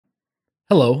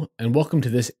Hello, and welcome to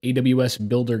this AWS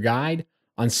Builder Guide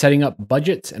on setting up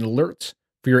budgets and alerts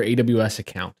for your AWS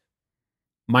account.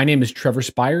 My name is Trevor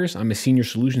Spires. I'm a Senior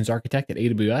Solutions Architect at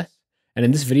AWS. And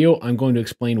in this video, I'm going to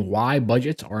explain why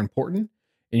budgets are important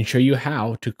and show you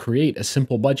how to create a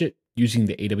simple budget using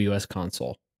the AWS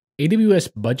console.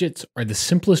 AWS budgets are the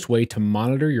simplest way to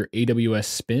monitor your AWS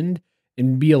spend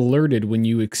and be alerted when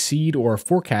you exceed or are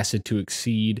forecasted to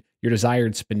exceed your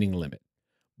desired spending limit.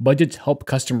 Budgets help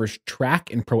customers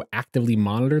track and proactively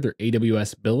monitor their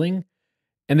AWS billing,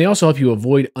 and they also help you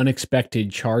avoid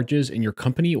unexpected charges in your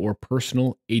company or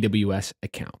personal AWS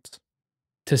accounts.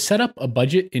 To set up a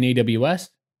budget in AWS,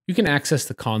 you can access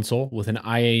the console with an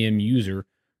IAM user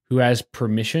who has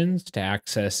permissions to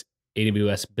access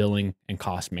AWS billing and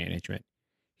cost management.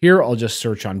 Here, I'll just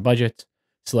search on budgets,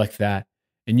 select that,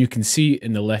 and you can see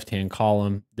in the left-hand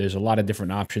column, there's a lot of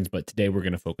different options, but today we're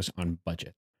going to focus on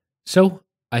budget. So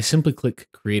I simply click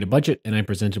Create a Budget, and I'm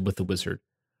presented with the wizard.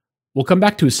 We'll come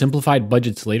back to simplified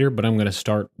budgets later, but I'm going to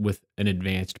start with an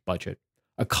advanced budget.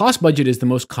 A cost budget is the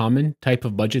most common type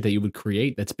of budget that you would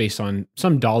create that's based on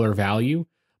some dollar value,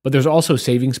 but there's also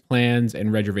savings plans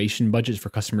and reservation budgets for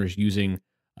customers using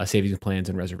savings plans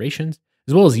and reservations,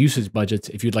 as well as usage budgets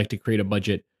if you'd like to create a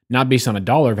budget not based on a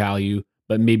dollar value,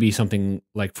 but maybe something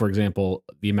like, for example,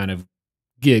 the amount of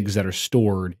gigs that are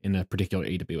stored in a particular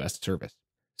AWS service.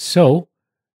 So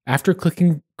after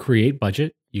clicking Create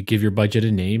Budget, you give your budget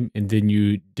a name, and then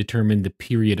you determine the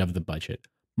period of the budget.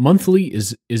 Monthly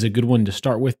is a good one to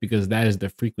start with because that is the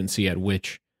frequency at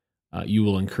which you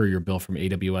will incur your bill from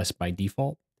AWS by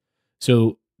default.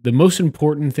 So the most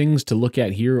important things to look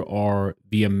at here are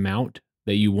the amount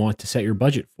that you want to set your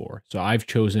budget for. So I've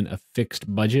chosen a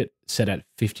fixed budget set at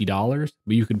 $50,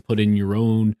 but you can put in your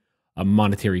own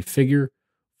monetary figure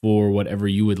for whatever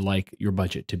you would like your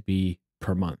budget to be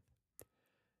per month.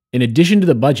 In addition to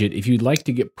the budget, if you'd like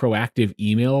to get proactive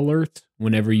email alerts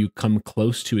whenever you come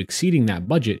close to exceeding that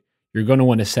budget, you're going to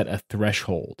want to set a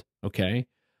threshold, okay?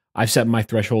 I've set my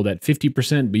threshold at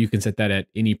 50%, but you can set that at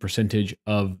any percentage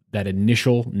of that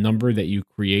initial number that you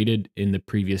created in the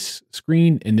previous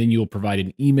screen, and then you'll provide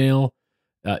an email,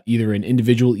 either an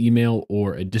individual email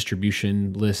or a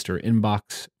distribution list or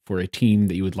inbox for a team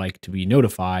that you would like to be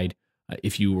notified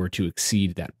if you were to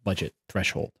exceed that budget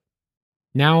threshold.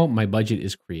 Now my budget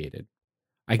is created.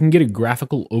 I can get a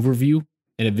graphical overview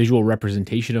and a visual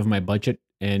representation of my budget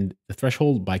and the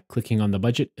threshold by clicking on the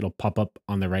budget. It'll pop up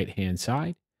on the right-hand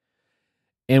side.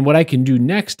 And what I can do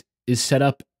next is set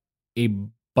up a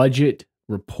budget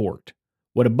report.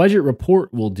 What a budget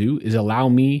report will do is allow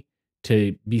me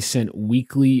to be sent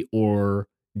weekly or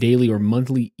daily or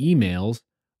monthly emails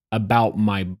about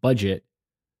my budget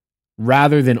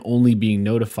rather than only being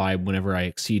notified whenever I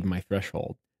exceed my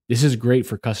threshold. This is great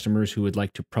for customers who would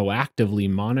like to proactively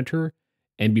monitor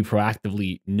and be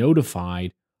proactively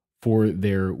notified for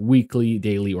their weekly,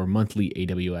 daily, or monthly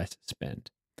AWS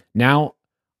spend. Now,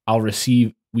 I'll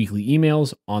receive weekly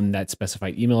emails on that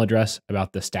specified email address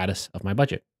about the status of my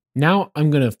budget. Now,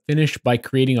 I'm going to finish by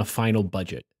creating a final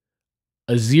budget,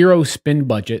 a zero spend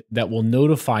budget that will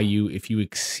notify you if you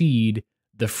exceed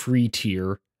the free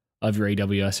tier of your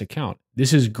AWS account.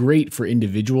 This is great for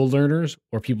individual learners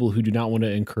or people who do not want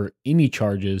to incur any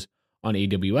charges on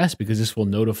AWS because this will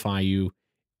notify you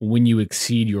when you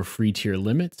exceed your free tier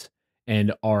limits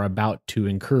and are about to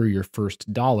incur your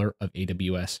first dollar of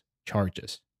AWS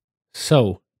charges.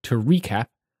 So to recap,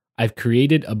 I've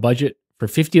created a budget for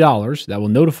 $50 that will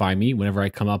notify me whenever I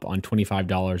come up on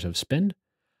 $25 of spend.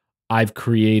 I've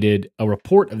created a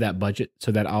report of that budget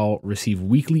so that I'll receive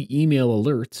weekly email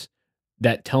alerts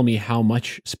that tell me how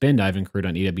much spend I've incurred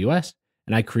on AWS.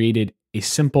 And I created a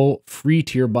simple free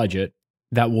tier budget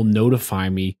that will notify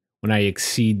me when I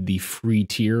exceed the free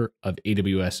tier of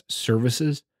AWS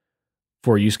services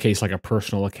for a use case like a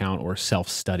personal account or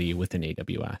self-study within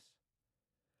AWS.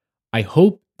 I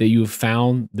hope that you have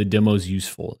found the demos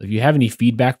useful. If you have any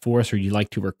feedback for us or you'd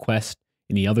like to request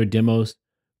any other demos,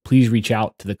 please reach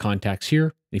out to the contacts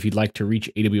here. If you'd like to reach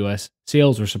AWS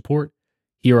sales or support,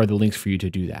 here are the links for you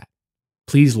to do that.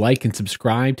 Please like and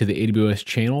subscribe to the AWS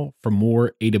channel for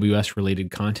more AWS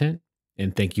related content,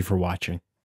 and thank you for watching.